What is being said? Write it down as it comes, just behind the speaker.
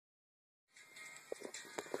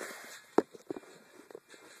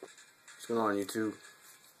going on YouTube?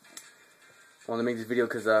 I want to make this video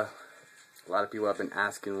because a lot of people have been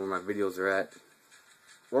asking where my videos are at.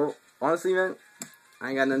 Well, honestly, man, I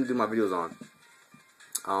ain't got nothing to do my videos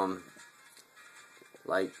on.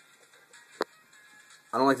 Like,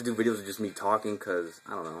 I don't like to do videos with just me talking because,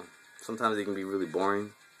 I don't know, sometimes they can be really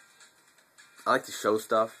boring. I like to show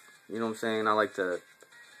stuff, you know what I'm saying? I like to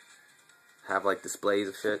have, like, displays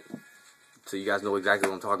of shit so you guys know exactly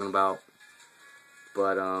what I'm talking about.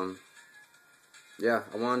 But, yeah,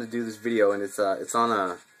 I wanted to do this video, and it's on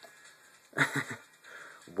a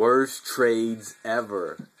worst trades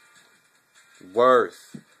ever.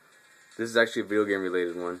 Worst. This is actually a video game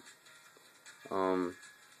related one. I'm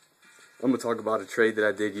gonna talk about a trade that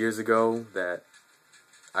I did years ago that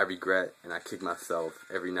I regret and I kick myself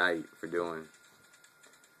every night for doing.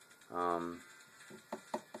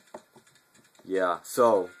 Yeah,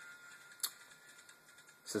 so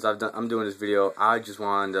since I'm doing this video, I just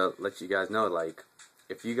wanted to let you guys know, like,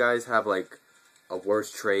 if you guys have like a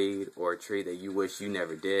worst trade or a trade that you wish you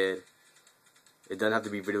never did, it doesn't have to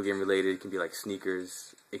be video game related. It can be like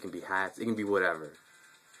sneakers, it can be hats, it can be whatever.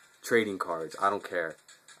 Trading cards, I don't care.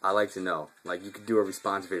 I like to know. Like, you could do a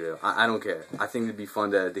response video. I don't care. I think it'd be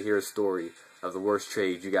fun to hear a story of the worst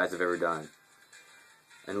trade you guys have ever done.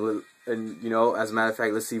 And you know, as a matter of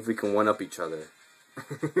fact, let's see if we can one up each other.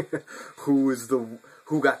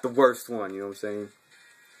 Who got the worst one? You know what I'm saying?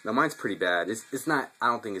 Now mine's pretty bad. It's not. I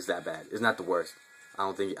don't think it's that bad. It's not the worst.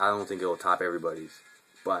 I don't think it'll top everybody's.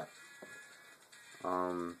 But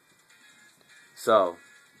so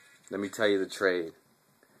let me tell you the trade.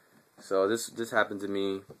 So this happened to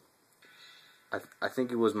me. I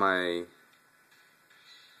think it was my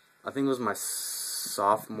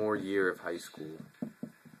sophomore year of high school.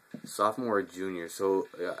 Sophomore or junior. So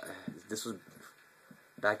this was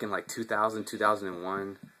back in like 2000,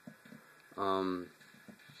 2001.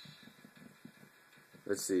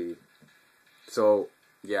 Let's see. So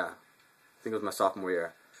yeah, I think it was my sophomore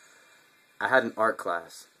year. I had an art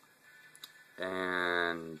class,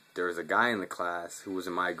 and there was a guy in the class who was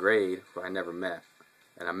in my grade who I never met.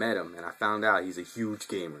 And I met him, and I found out he's a huge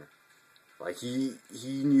gamer. Like, he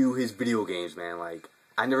knew his video games, man. Like,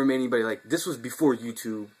 I never met anybody like... This was before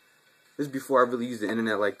YouTube. This was before I really used the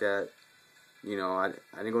internet like that. You know, I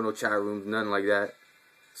didn't go to no chat rooms, nothing like that.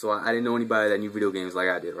 So I didn't know anybody that knew video games like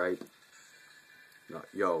I did, right? No,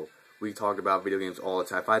 yo, we talked about video games all the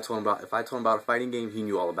time. If I told him about a fighting game, he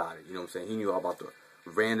knew all about it. You know what I'm saying? He knew all about the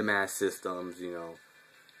random-ass systems, you know.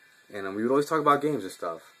 And we would always talk about games and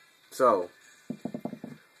stuff. So...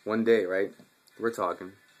 one day, right, we're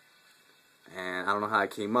talking, and I don't know how it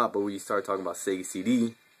came up, but we started talking about Sega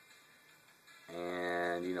CD,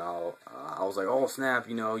 and, you know, I was like, oh, snap,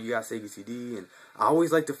 you know, you got Sega CD, and I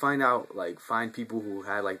always like to find people who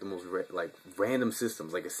had, like, the most, random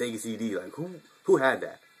systems, like a Sega CD, like, who had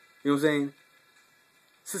that, you know what I'm saying?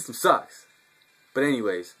 System sucks. But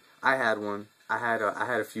anyways, I had one. I had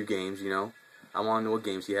a few games, you know. I want to know what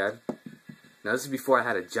games he had. Now, this is before I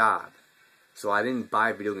had a job. So I didn't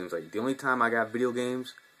buy video games. Like, the only time I got video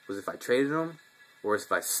games was if I traded them or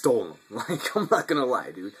if I stole them. Like, I'm not gonna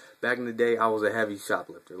lie, dude. Back in the day, I was a heavy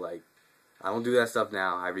shoplifter. Like, I don't do that stuff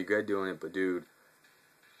now. I regret doing it, but dude,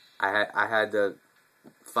 I had the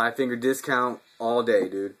 5-finger discount all day,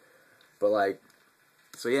 dude. But like,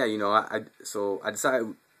 so yeah, you know, I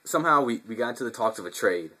decided somehow we got into the talks of a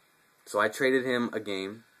trade. So I traded him a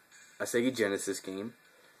game, a Sega Genesis game,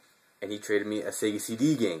 and he traded me a Sega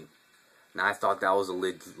CD game. Now, I thought that was a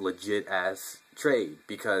legit-ass trade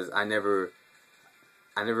because I never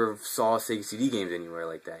saw Sega CD games anywhere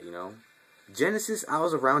like that, you know? Genesis, I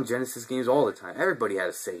was around Genesis games all the time. Everybody had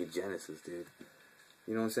a Sega Genesis, dude.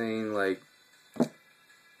 You know what I'm saying? Like,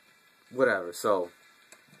 whatever. So,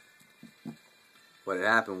 what had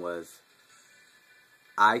happened was,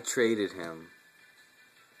 I traded him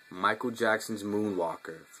Michael Jackson's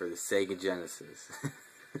Moonwalker for the Sega Genesis.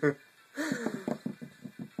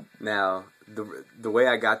 Now, the way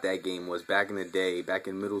I got that game was back in the day, back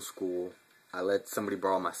in middle school, I let somebody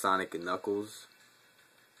borrow my Sonic and Knuckles.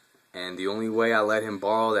 And the only way I let him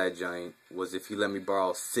borrow that giant was if he let me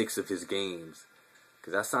borrow 6 of his games.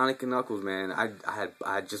 Because that Sonic and Knuckles, man, I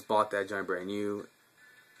had just bought that giant brand new,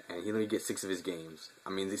 and he let me get 6 of his games.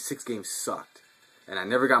 I mean, these 6 games sucked. And I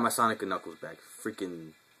never got my Sonic and Knuckles back.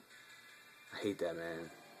 Freaking, I hate that,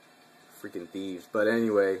 man. Freaking thieves. But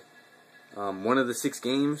anyway... one of the 6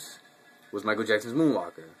 games was Michael Jackson's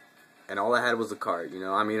Moonwalker, and all I had was a card, you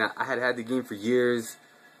know. I mean, I had the game for years.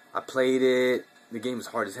 I played it. The game was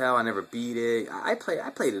hard as hell. I never beat it. I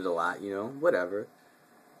played it a lot, you know, whatever.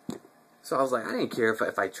 So I was like, I didn't care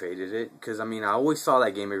if I traded it, because, I mean, I always saw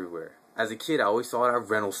that game everywhere. as a kid, I always saw it at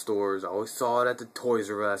rental stores. I always saw it at the Toys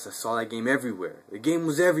R Us. I saw that game everywhere. The game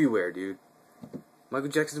was everywhere, dude. Michael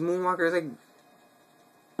Jackson's Moonwalker is like,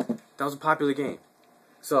 that was a popular game.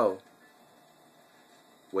 So,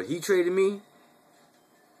 what he traded me,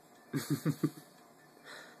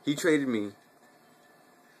 he traded me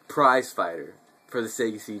Prize Fighter for the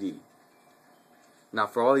Sega CD. Now,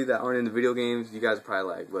 for all of you that aren't into video games, you guys are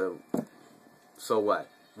probably like, well, so what?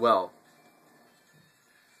 Well,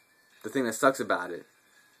 the thing that sucks about it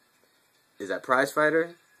is that Prize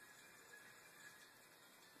Fighter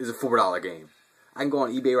is a $4 game. I can go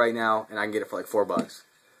on eBay right now and I can get it for like $4.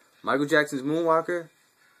 Michael Jackson's Moonwalker,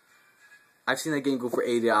 I've seen that game go for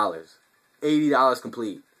 $80. $80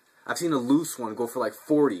 complete. I've seen a loose one go for like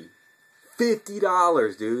 $40.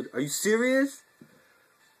 $50, dude. Are you serious?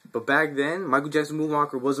 But back then, Michael Jackson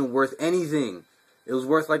Moonwalker wasn't worth anything. It was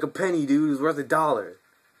worth like a penny, dude. It was worth $1.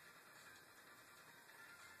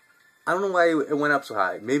 I don't know why it went up so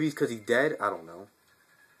high. Maybe it's because he's dead. I don't know.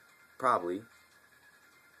 Probably.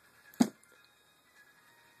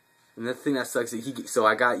 And the thing that sucks is so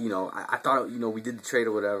I got, I thought, we did the trade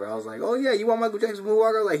or whatever. I was like, oh yeah, you want Michael Jackson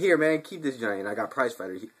Moonwalker? Like, here, man, keep this giant. And I got Prize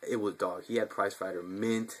Fighter. It was dog. He had Prize Fighter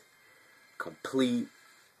mint, complete,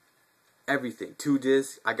 everything. 2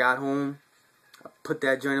 discs. I got home. I put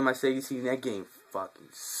that joint in my Sega CD, and that game fucking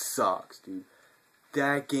sucks, dude.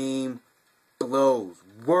 That game blows.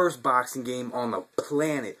 Worst boxing game on the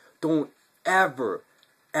planet. Don't ever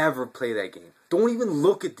play that game. Don't even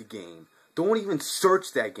look at the game. Don't even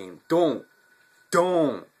search that game. Don't.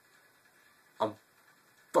 I'm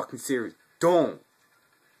fucking serious. Don't.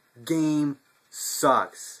 Game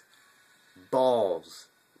sucks. Balls.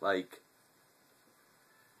 Like,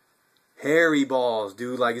 hairy balls,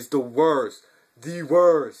 dude. Like, it's the worst. The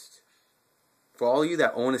worst. For all of you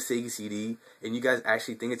that own a Sega CD and you guys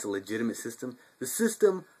actually think it's a legitimate system, the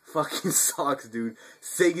system fucking sucks, dude.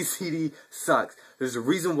 Sega CD sucks. There's a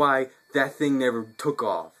reason why that thing never took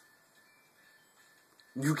off.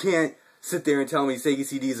 You can't sit there and tell me Sega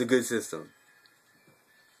CD is a good system.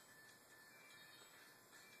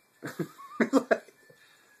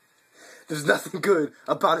 There's nothing good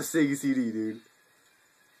about a Sega CD,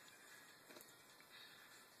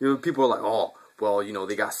 dude. People are like, oh, well,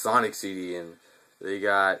 they got Sonic CD and they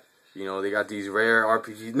got these rare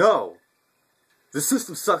RPGs. No! The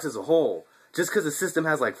system sucks as a whole. Just because the system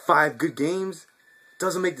has like 5 good games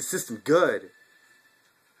doesn't make the system good.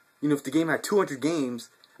 If the game had 200 games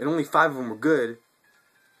and only 5 of them were good,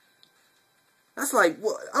 that's like,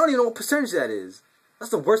 well, I don't even know what percentage that is.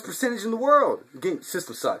 That's the worst percentage in the world. The game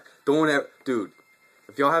system sucks. Dude,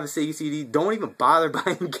 if y'all have a Sega CD, don't even bother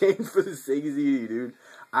buying games for the Sega CD, dude.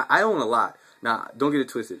 I own a lot. Now, don't get it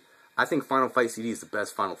twisted. I think Final Fight CD is the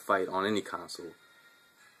best Final Fight on any console.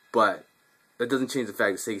 But that doesn't change the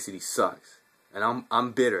fact that Sega CD sucks. And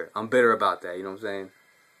I'm bitter. I'm bitter about that. You know what I'm saying?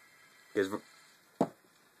 Because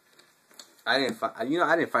I didn't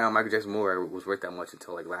find out Michael Jackson Moonwalker was worth that much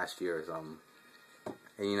until like last year or something.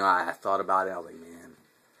 And I thought about it. I was like, man,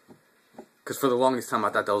 because for the longest time I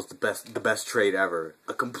thought that was the best trade ever.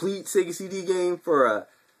 A complete Sega CD game for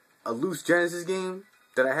a loose Genesis game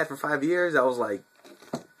that I had for 5 years. I was like,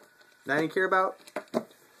 that I didn't care about.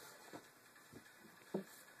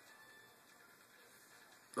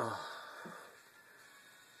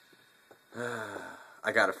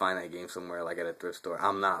 I gotta find that game somewhere, like at a thrift store.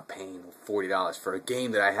 I'm not paying $40 for a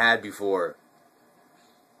game that I had before.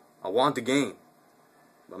 I want the game,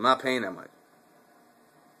 but I'm not paying that much.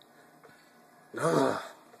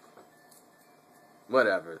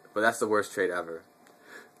 Whatever, but that's the worst trade ever.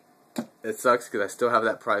 It sucks because I still have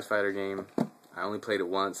that Prize Fighter game. I only played it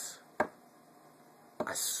once.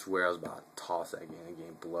 I swear I was about to toss that game. The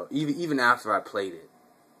game blow. Even after I played it,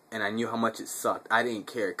 and I knew how much it sucked, I didn't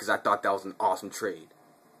care because I thought that was an awesome trade.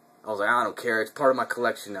 I was like, I don't care. It's part of my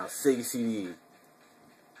collection now. Sega CD.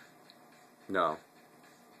 No.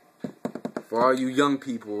 For all you young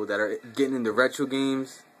people that are getting into retro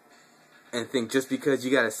games and think just because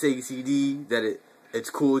you got a Sega CD that it's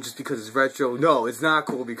cool just because it's retro. No, it's not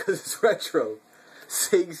cool because it's retro.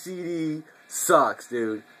 Sega CD sucks,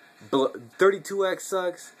 dude. 32X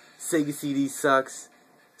sucks. Sega CD sucks.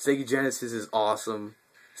 Sega Genesis is awesome.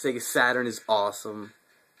 Sega Saturn is awesome.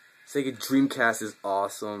 Sega Dreamcast is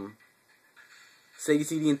awesome. Sega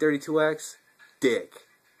CD and 32X, dick.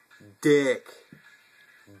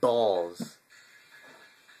 Balls.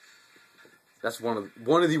 That's one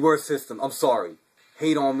of the worst systems. I'm sorry.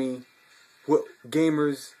 Hate on me. What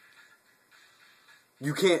gamers?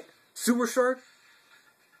 You can't. Super Shark?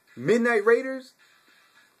 Midnight Raiders?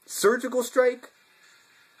 Surgical Strike?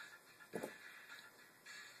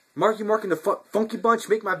 Marky Mark and the Funky Bunch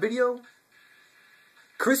make my video?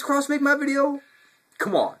 Crisscross make my video?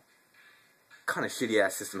 Come on. What kind of shitty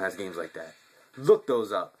ass system has games like that? Look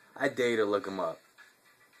those up. I dare you to look them up.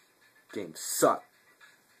 Games suck.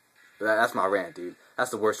 That's my rant, dude.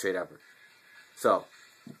 That's the worst trade ever. So,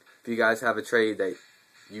 if you guys have a trade that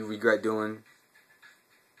you regret doing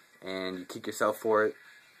and you kick yourself for it,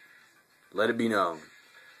 let it be known.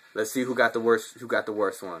 Let's see who got the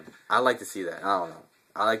worst one. I like to see that. I don't know.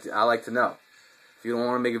 I like to know. If you don't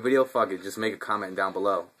want to make a video, fuck it. Just make a comment down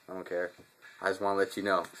below. I don't care. I just want to let you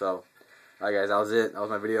know. So, alright guys, that was it. That was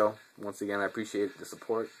my video. Once again, I appreciate the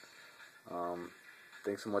support.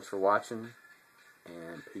 Thanks so much for watching,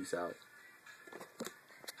 and peace out.